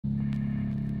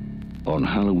On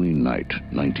Halloween night,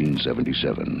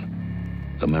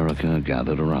 1977, America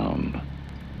gathered around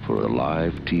for a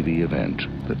live TV event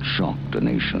that shocked a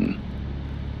nation.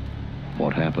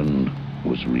 What happened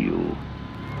was real.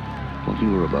 What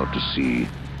you are about to see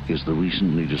is the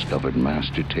recently discovered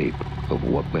master tape of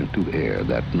what went to air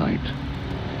that night.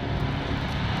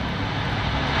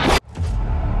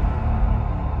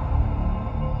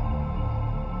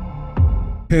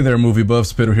 Hey there, movie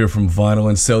buffs, Peter here from Vinyl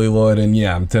and Celluloid, and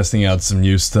yeah, I'm testing out some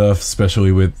new stuff,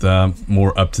 especially with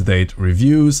more up-to-date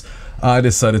reviews. I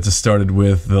decided to start it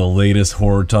with the latest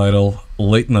horror title,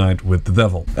 Late Night with the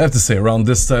Devil. I have to say, around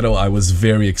this title I was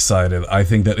very excited. I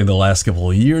think that in the last couple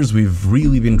of years we've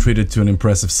really been treated to an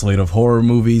impressive slate of horror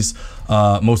movies.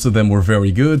 Most of them were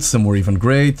very good, some were even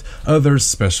great, others,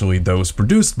 especially those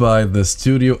produced by the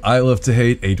studio I love to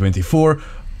hate, A24,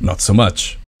 not so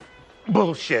much.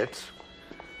 Bullshit.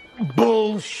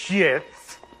 Bullshit.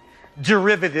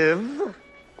 Derivative.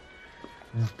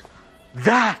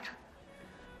 That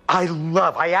I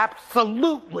love. I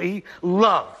absolutely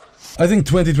love. I think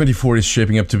 2024 is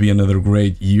shaping up to be another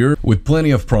great year, with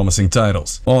plenty of promising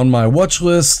titles. On my watch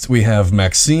list, we have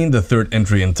Maxine, the third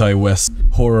entry in Ty West's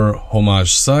horror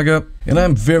homage saga, and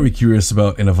I'm very curious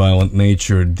about In a Violent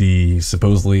Nature, the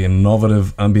supposedly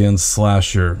innovative ambient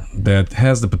slasher that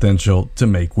has the potential to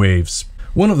make waves.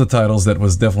 One of the titles that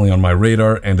was definitely on my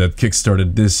radar and that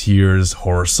kickstarted this year's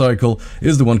horror cycle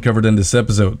is the one covered in this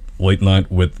episode, Late Night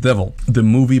with the Devil. The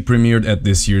movie premiered at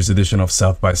this year's edition of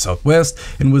South by Southwest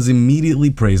and was immediately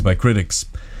praised by critics.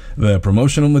 The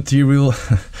promotional material,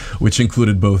 which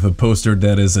included both a poster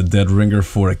that is a dead ringer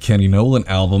for a Kenny Nolan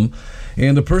album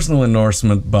and a personal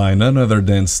endorsement by none other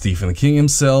than Stephen King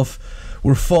himself,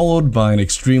 were followed by an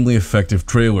extremely effective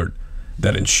trailer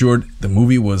that ensured the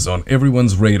movie was on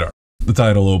everyone's radar. The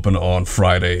title opened on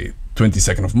Friday,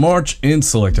 22nd of March in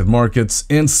selected markets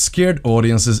and scared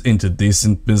audiences into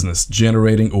decent business,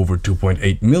 generating over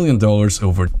 $2.8 million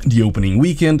over the opening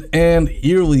weekend and,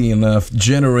 eerily enough,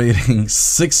 generating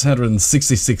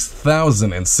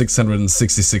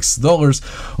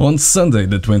 $666,666 on Sunday,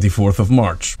 the 24th of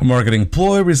March. A marketing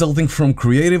ploy resulting from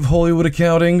creative Hollywood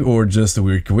accounting or just a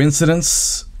weird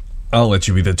coincidence? I'll let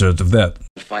you be the judge of that.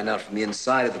 Find out from the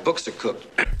inside if the books are cooked.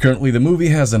 Currently, the movie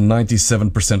has a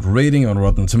 97% rating on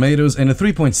Rotten Tomatoes and a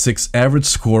 3.6 average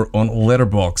score on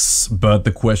Letterboxd. But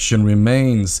the question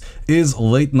remains, is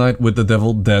Late Night with the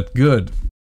Devil that good?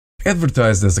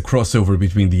 Advertised as a crossover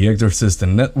between The Exorcist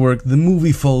and Network, the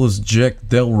movie follows Jack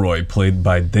Delroy, played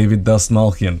by David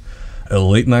Dastmalchian, a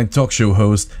late-night talk show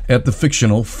host at the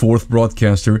fictional fourth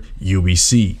broadcaster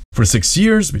UBC. For 6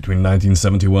 years, between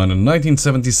 1971 and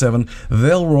 1977,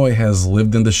 Delroy has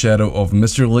lived in the shadow of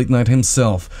Mr. Late Night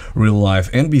himself, real-life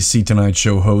NBC Tonight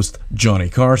Show host Johnny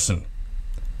Carson.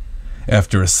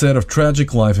 After a set of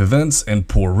tragic life events and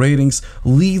poor ratings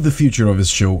leave the future of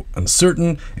his show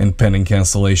uncertain and pending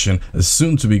cancellation a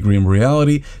soon-to-be grim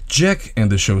reality, Jack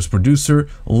and the show's producer,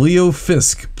 Leo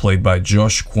Fisk, played by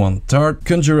Josh Quantard,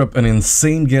 conjure up an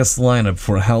insane guest lineup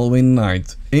for Halloween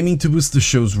night, aiming to boost the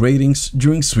show's ratings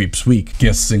during Sweeps Week.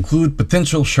 Guests include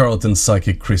potential charlatan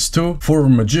psychic Christo, former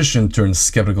magician turned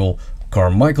skeptical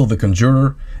Carmichael the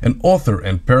Conjurer, and author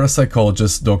and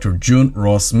parapsychologist Dr. June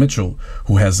Ross Mitchell,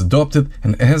 who has adopted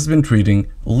and has been treating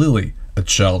Lily, a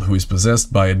child who is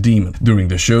possessed by a demon. During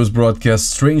the show's broadcast,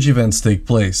 strange events take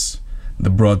place. The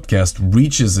broadcast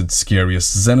reaches its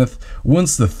scariest zenith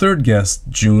once the third guest,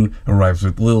 June, arrives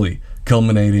with Lily,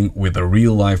 culminating with a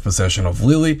real-life possession of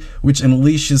Lily, which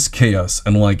unleashes chaos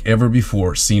unlike ever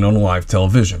before seen on live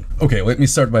television. Okay, let me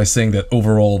start by saying that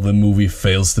overall the movie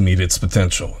fails to meet its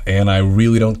potential, and I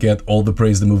really don't get all the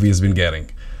praise the movie has been getting.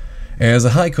 As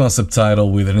a high-concept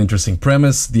title with an interesting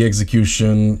premise, the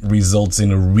execution results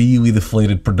in a really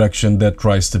deflated production that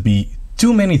tries to be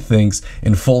too many things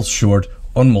and falls short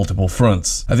on multiple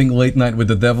fronts. I think Late Night with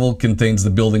the Devil contains the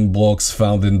building blocks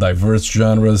found in diverse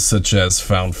genres such as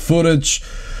found footage,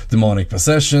 demonic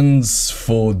possessions,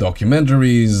 faux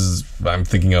documentaries, I'm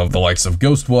thinking of the likes of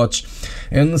Ghostwatch,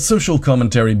 and social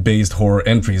commentary-based horror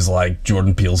entries like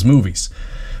Jordan Peele's movies.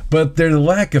 But their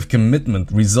lack of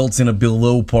commitment results in a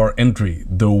below-par entry,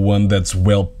 though one that's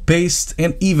well-paced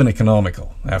and even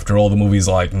economical. After all, the movie's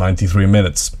like 93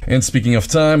 minutes. And speaking of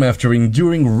time, after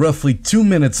enduring roughly 2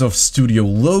 minutes of studio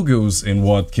logos in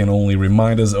what can only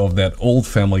remind us of that old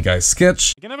Family Guy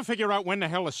sketch, You can never figure out when the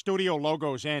hell the studio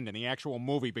logos end and the actual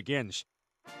movie begins.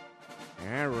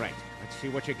 All right, let's see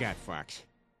what you got, Fox.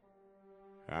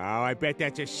 Oh, I bet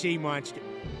that's a sea monster.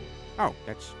 Oh,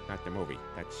 that's not the movie.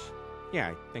 That's...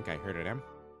 Yeah, I think I heard of them.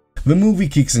 The movie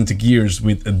kicks into gears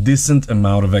with a decent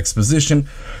amount of exposition,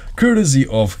 courtesy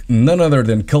of none other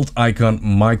than cult icon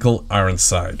Michael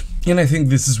Ironside. And I think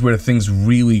this is where things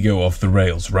really go off the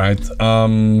rails, right?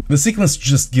 The sequence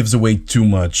just gives away too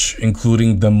much,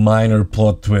 including the minor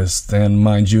plot twist, and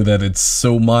mind you that it's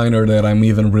so minor that I'm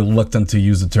even reluctant to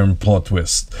use the term plot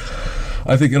twist.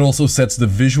 I think it also sets the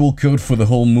visual code for the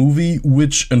whole movie,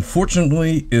 which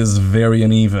unfortunately is very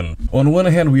uneven. On one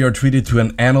hand, we are treated to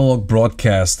an analog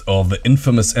broadcast of the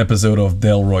infamous episode of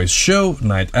Delroy's show,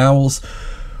 Night Owls,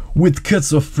 with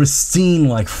cuts of pristine,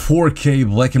 like 4K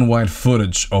black and white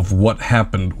footage of what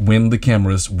happened when the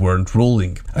cameras weren't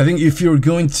rolling. I think if you're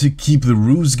going to keep the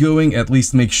ruse going, at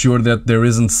least make sure that there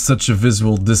isn't such a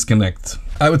visual disconnect.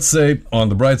 I would say, on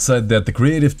the bright side, that the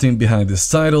creative team behind this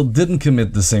title didn't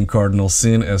commit the same cardinal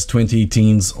sin as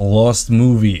 2018's lost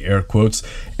movie, air quotes,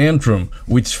 Antrim,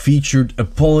 which featured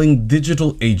appalling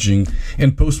digital aging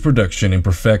and post-production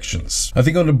imperfections. I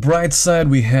think on the bright side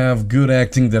we have good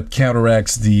acting that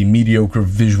counteracts the mediocre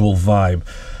visual vibe.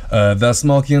 Das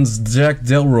Malkian's Jack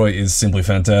Delroy is simply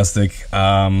fantastic.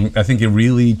 I think it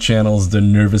really channels the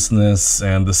nervousness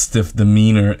and the stiff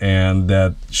demeanor and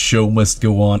that show must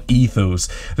go on ethos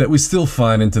that we still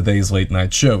find in today's late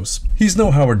night shows. He's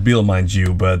no Howard Beale, mind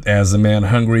you, but as a man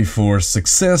hungry for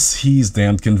success, he's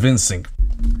damned convincing.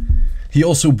 He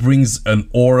also brings an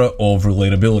aura of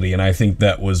relatability, and I think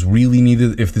that was really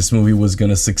needed if this movie was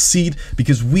gonna succeed,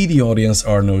 because we, the audience,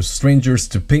 are no strangers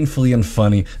to painfully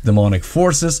unfunny demonic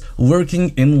forces lurking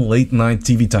in late-night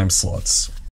TV time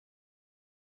slots.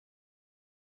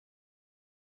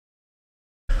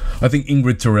 I think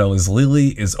Ingrid Torrell as Lily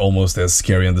is almost as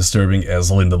scary and disturbing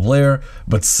as Linda Blair,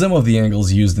 but some of the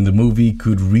angles used in the movie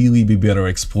could really be better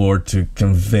explored to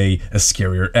convey a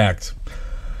scarier act.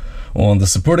 On the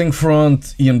supporting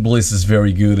front, Ian Bliss is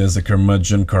very good as a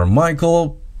curmudgeon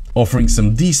Carmichael, offering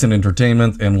some decent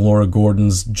entertainment, and Laura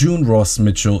Gordon's June Ross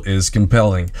Mitchell is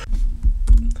compelling.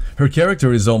 Her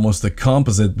character is almost a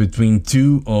composite between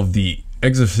two of the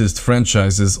Exorcist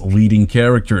franchise's leading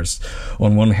characters.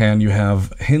 On one hand, you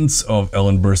have hints of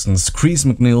Ellen Burstyn's Chris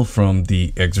McNeil from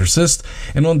The Exorcist,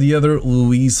 and on the other,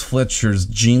 Louise Fletcher's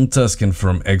Jean Tuscan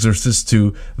from Exorcist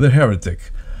II: The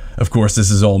Heretic. Of course, this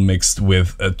is all mixed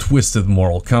with a twisted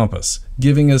moral compass,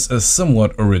 giving us a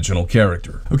somewhat original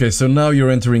character. Okay, so now you're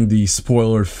entering the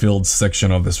spoiler-filled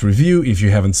section of this review. If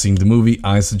you haven't seen the movie,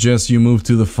 I suggest you move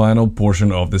to the final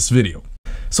portion of this video.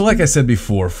 So like I said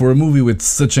before, for a movie with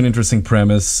such an interesting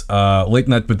premise, Late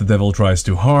Night with the Devil tries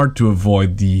too hard to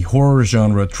avoid the horror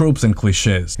genre tropes and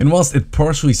cliches. And whilst it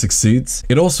partially succeeds,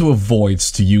 it also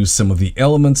avoids to use some of the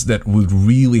elements that would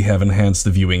really have enhanced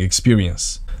the viewing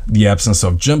experience. The absence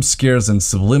of jump scares and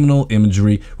subliminal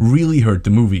imagery really hurt the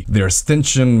movie. There's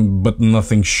tension, but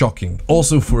nothing shocking.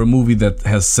 Also, for a movie that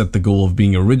has set the goal of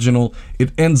being original,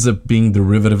 it ends up being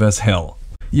derivative as hell.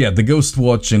 Yeah, the Ghost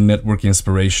Watch and network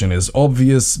inspiration is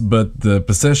obvious, but the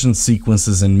possession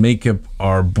sequences and makeup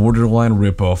are borderline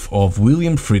ripoff of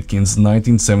William Friedkin's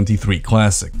 1973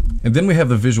 classic. And then we have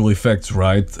the visual effects,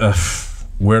 right?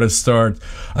 Where to start?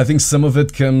 I think some of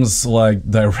it comes like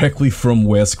directly from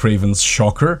Wes Craven's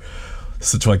Shocker,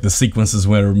 such like the sequences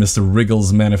where Mr.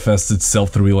 Wriggles manifests itself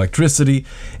through electricity,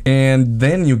 and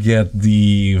then you get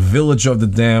the Village of the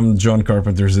Damned, John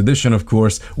Carpenter's edition, of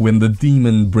course, when the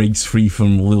demon breaks free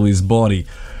from Lily's body.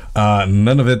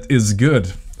 None of it is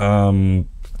good.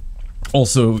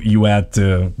 Also, you add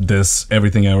to this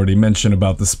everything I already mentioned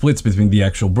about the splits between the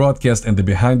actual broadcast and the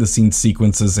behind-the-scenes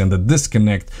sequences and the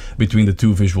disconnect between the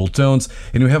two visual tones,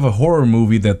 and you have a horror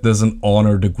movie that doesn't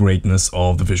honor the greatness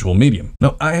of the visual medium.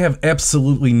 Now, I have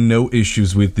absolutely no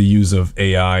issues with the use of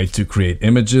AI to create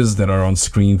images that are on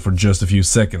screen for just a few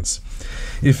seconds.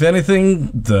 If anything,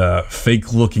 the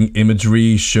fake-looking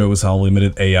imagery shows how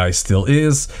limited AI still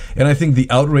is, and I think the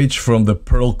outrage from the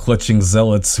pearl-clutching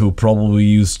zealots who probably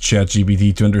use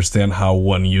ChatGPT to understand how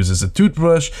one uses a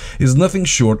toothbrush is nothing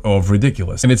short of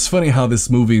ridiculous. And it's funny how this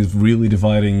movie is really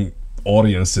dividing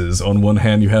audiences. On one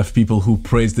hand, you have people who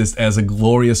praise this as a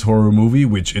glorious horror movie,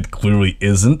 which it clearly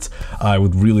isn't. I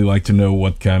would really like to know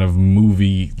what kind of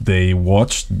movie they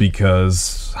watched,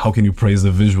 because how can you praise the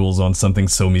visuals on something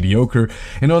so mediocre?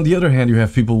 And on the other hand, you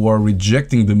have people who are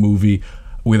rejecting the movie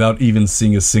without even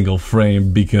seeing a single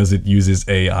frame because it uses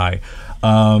AI.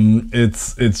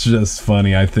 It's just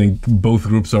funny. I think both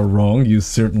groups are wrong. You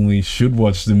certainly should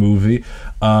watch the movie.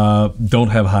 Don't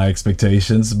have high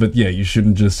expectations, but yeah, you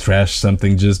shouldn't just trash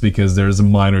something just because there's a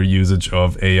minor usage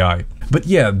of AI. But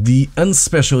yeah, the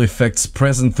unspecial effects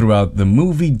present throughout the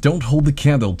movie don't hold a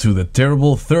candle to the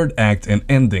terrible third act and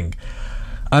ending.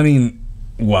 I mean,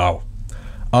 wow.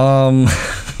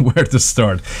 where to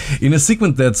start. In a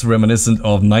sequence that's reminiscent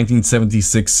of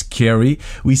 1976 Carrie,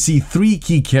 we see three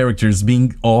key characters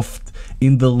being offed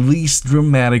in the least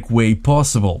dramatic way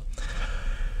possible.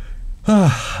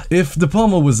 If De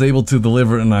Palma was able to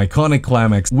deliver an iconic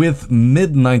climax with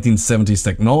mid-1970s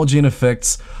technology and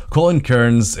effects, Colin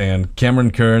Kearns and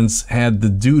Cameron Kearns had the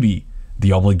duty,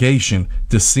 the obligation,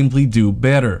 to simply do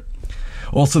better.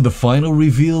 Also, the final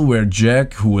reveal where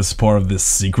Jack, who was part of this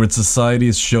secret society,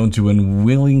 is shown to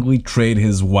unwillingly trade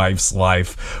his wife's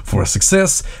life for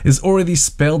success is already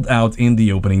spelled out in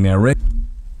the opening narration.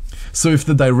 So if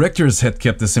the directors had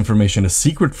kept this information a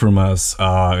secret from us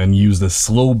and used a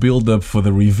slow build-up for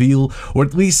the reveal, or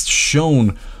at least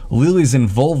shown Lily's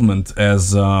involvement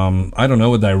as, I don't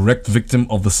know, a direct victim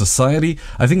of the society,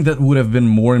 I think that would have been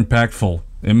more impactful.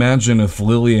 Imagine if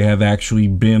Lily had actually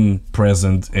been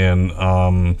present in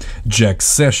Jack's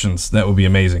sessions. That would be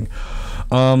amazing.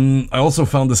 I also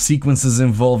found the sequences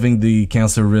involving the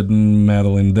cancer-ridden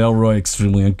Madeline Delroy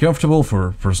extremely uncomfortable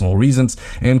for personal reasons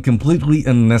and completely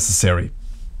unnecessary.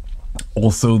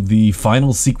 Also, the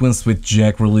final sequence with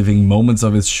Jack reliving moments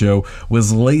of his show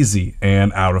was lazy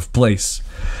and out of place.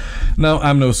 Now,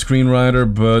 I'm no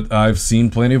screenwriter, but I've seen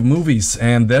plenty of movies,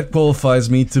 and that qualifies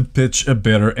me to pitch a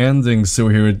better ending, so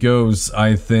here it goes.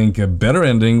 I think a better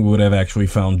ending would have actually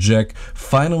found Jack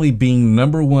finally being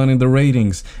 #1 in the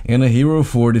ratings and a hero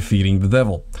for defeating the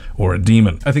devil, or a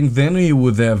demon. I think then he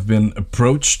would have been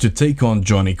approached to take on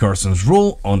Johnny Carson's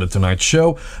role on The Tonight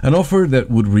Show, an offer that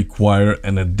would require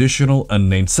an additional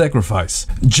unnamed sacrifice.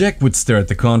 Jack would stare at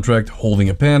the contract, holding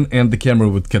a pen, and the camera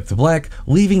would cut to black,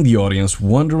 leaving the audience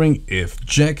wondering if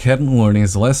Jack hadn't learned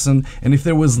his lesson and if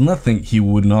there was nothing he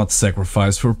would not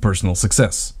sacrifice for personal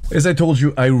success. As I told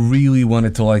you, I really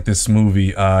wanted to like this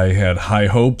movie. I had high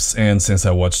hopes, and since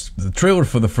I watched the trailer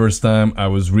for the first time, I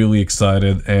was really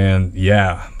excited and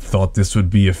yeah, thought this would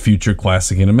be a future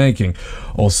classic in the making.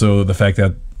 Also, the fact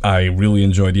that I really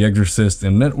enjoyed The Exorcist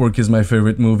and Network is my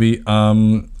favorite movie.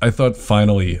 I thought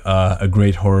finally a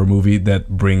great horror movie that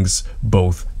brings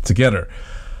both together.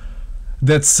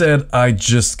 That said, I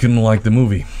just couldn't like the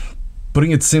movie.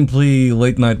 Putting it simply,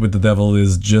 Late Night with the Devil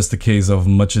is just a case of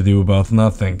Much Ado About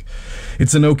Nothing.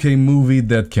 It's an okay movie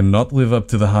that cannot live up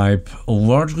to the hype,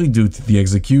 largely due to the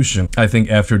execution. I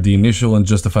think after the initial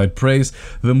unjustified praise,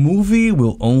 the movie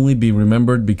will only be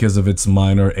remembered because of its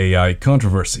minor AI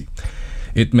controversy.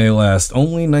 It may last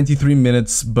only 93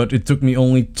 minutes, but it took me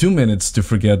only 2 minutes to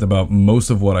forget about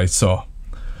most of what I saw.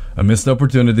 A missed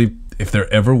opportunity, if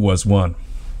there ever was one.